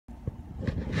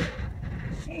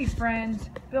Hey friends,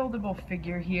 buildable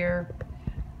figure here.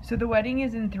 So the wedding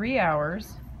is in 3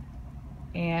 hours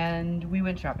and we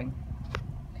went shopping.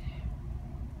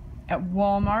 At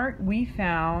Walmart we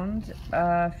found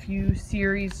a few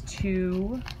Series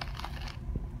 2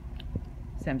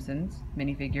 Simpsons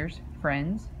minifigures,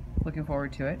 Friends, looking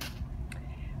forward to it.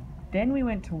 Then we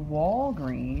went to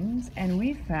Walgreens and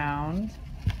we found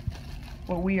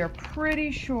what we are pretty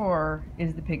sure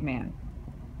is the Pigman.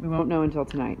 We won't know until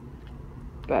tonight,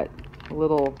 but a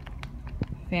little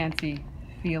fancy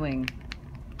feeling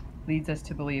leads us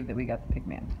to believe that we got the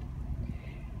Pigman.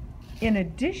 In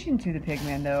addition to the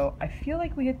Pigman though, I feel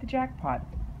like we hit the jackpot.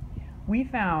 We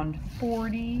found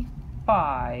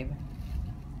 45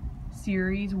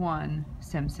 Series 1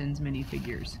 Simpsons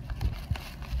minifigures,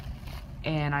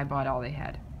 and I bought all they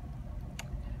had.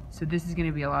 So this is going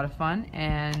to be a lot of fun,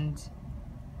 and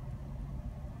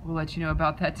we'll let you know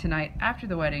about that tonight after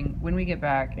the wedding when we get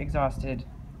back exhausted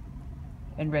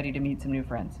and ready to meet some new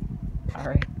friends. All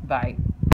right, bye.